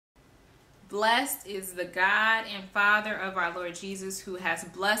Blessed is the God and Father of our Lord Jesus, who has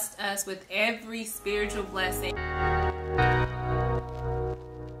blessed us with every spiritual blessing.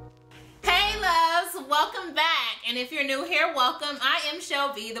 Hey loves, welcome back. And if you're new here, welcome. I am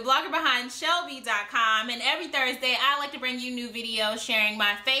Chellbee, the blogger behind Chellbee.com. And every Thursday, I like to bring you new videos sharing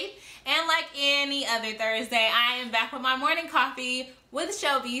my faith. And like any other Thursday, I am back with my morning coffee with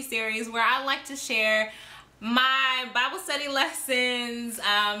Chellbee series, where I like to share my Bible study lessons,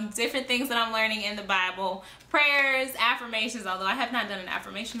 different things that I'm learning in the Bible, prayers, affirmations, although I have not done an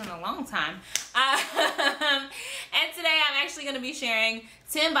affirmation in a long time. And today I'm actually going to be sharing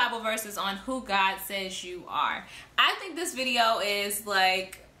 10 Bible verses on who God says you are. I think this video is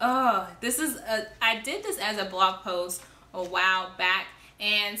like, I did this as a blog post a while back,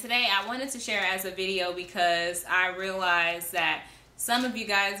 and today I wanted to share it as a video because I realized that some of you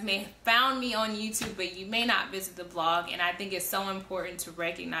guys may have found me on YouTube, but you may not visit the blog, and I think it's so important to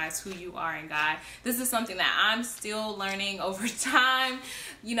recognize who you are in God. This is something that I'm still learning over time,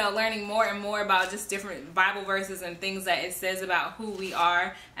 you know, learning more and more about just different Bible verses and things that it says about who we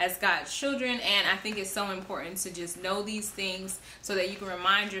are as God's children, and I think it's so important to just know these things so that you can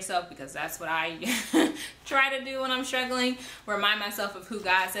remind yourself, because that's what I try to do when I'm struggling, remind myself of who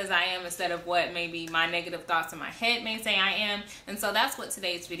God says I am instead of what maybe my negative thoughts in my head may say I am. And so that's what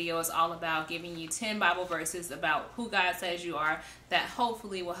today's video is all about, giving you 10 Bible verses about who God says you are that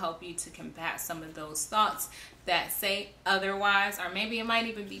hopefully will help you to combat some of those thoughts that say otherwise, or maybe it might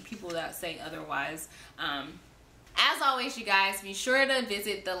even be people that say otherwise. As always, you guys, be sure to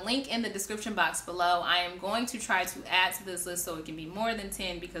visit the link in the description box below. I am going to try to add to this list so it can be more than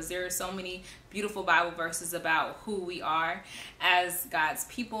 10, because there are so many beautiful Bible verses about who we are as God's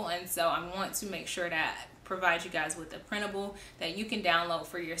people, and so I want to make sure that provide you guys with a printable that you can download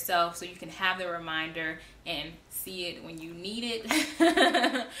for yourself so you can have the reminder and see it when you need it.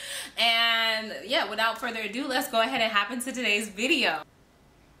 And yeah, without further ado, let's go ahead and hop into today's video.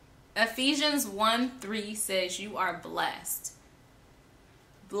 Ephesians 1:3 says you are blessed.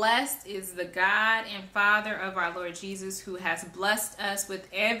 Blessed is the God and Father of our Lord Jesus, who has blessed us with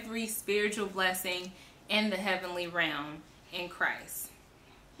every spiritual blessing in the heavenly realm in Christ.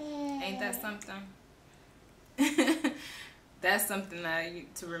 Ain't that something? That's something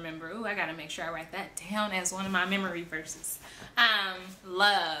to remember. Ooh, I gotta make sure I write that down as one of my memory verses.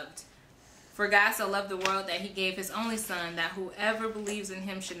 Loved. For God so loved the world that he gave his only son, that whoever believes in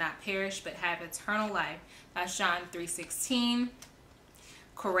him should not perish but have eternal life. That's John 3:16.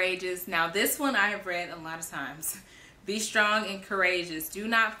 Courageous. Now this one I have read a lot of times. Be strong and courageous. Do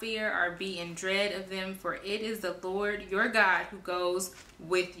not fear or be in dread of them, for it is the Lord your God who goes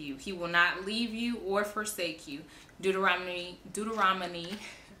with you. He will not leave you or forsake you. Deuteronomy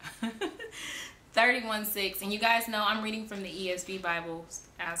 31:6. And you guys know I'm reading from the ESV Bible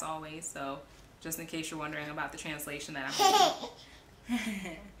as always, so just in case you're wondering about the translation that I'm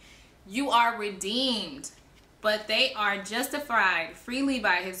reading. You are redeemed, but they are justified freely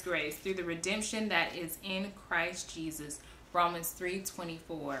by his grace through the redemption that is in Christ Jesus. Romans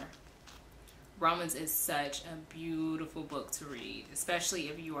 3:24. Romans is such a beautiful book to read, especially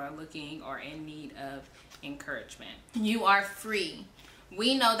if you are looking or in need of encouragement. You are free.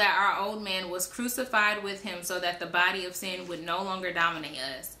 We know that our old man was crucified with him so that the body of sin would no longer dominate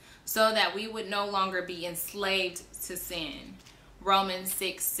us, so that we would no longer be enslaved to sin. Romans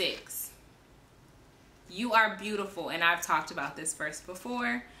 6:6. You are beautiful, and I've talked about this verse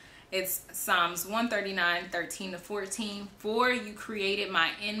before. It's Psalms 139:13-14. For you created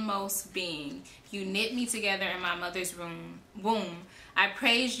my inmost being. You knit me together in my mother's womb. I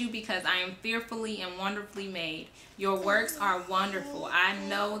praise you because I am fearfully and wonderfully made. Your works are wonderful. I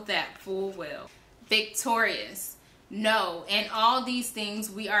know that full well. Victorious. No, in all these things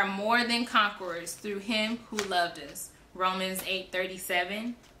we are more than conquerors through him who loved us. Romans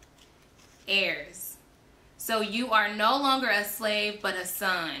 8:37. Heirs. So you are no longer a slave but a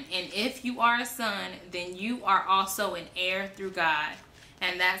son, and if you are a son, then you are also an heir through God.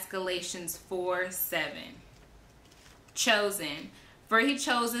 And that's Galatians 4:7. Chosen. For he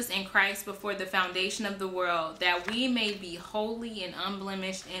chose us in Christ before the foundation of the world, that we may be holy and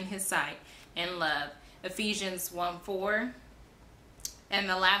unblemished in his sight in love. Ephesians 1:4. And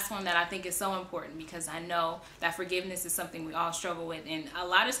the last one that I think is so important, because I know that forgiveness is something we all struggle with, and a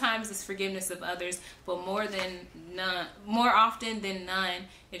lot of times it's forgiveness of others, but more often than none,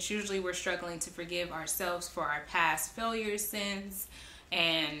 it's usually we're struggling to forgive ourselves for our past failures, sins,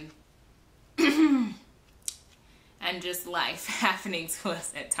 and and just life happening to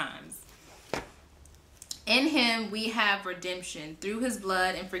us at times. In him we have redemption through his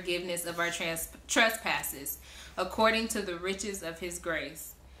blood and forgiveness of our trespasses, according to the riches of his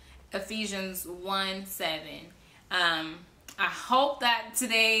grace. Ephesians 1:7. I hope that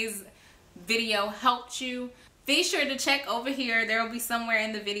today's video helped you. Be sure to check over here. There will be somewhere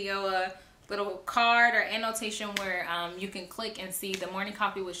in the video a little card or annotation where you can click and see the Morning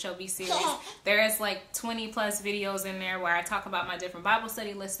Coffee with Chellbee series. There is like 20 plus videos in there where I talk about my different Bible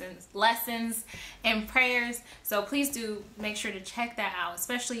study lessons and prayers. So please do make sure to check that out,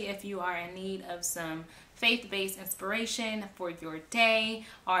 especially if you are in need of some faith-based inspiration for your day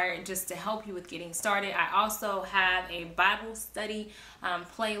or just to help you with getting started. I also have a Bible study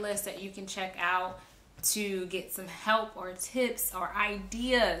playlist that you can check out to get some help or tips or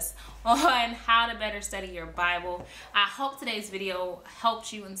ideas on how to better study your Bible. I hope today's video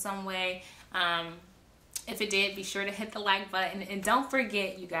helped you in some way. If it did, be sure to hit the like button, and don't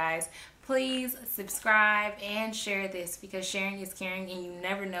forget, you guys, please subscribe and share this, because sharing is caring and you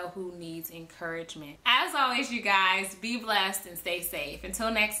never know who needs encouragement. As always, you guys, be blessed and stay safe.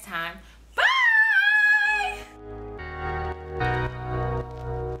 Until next time,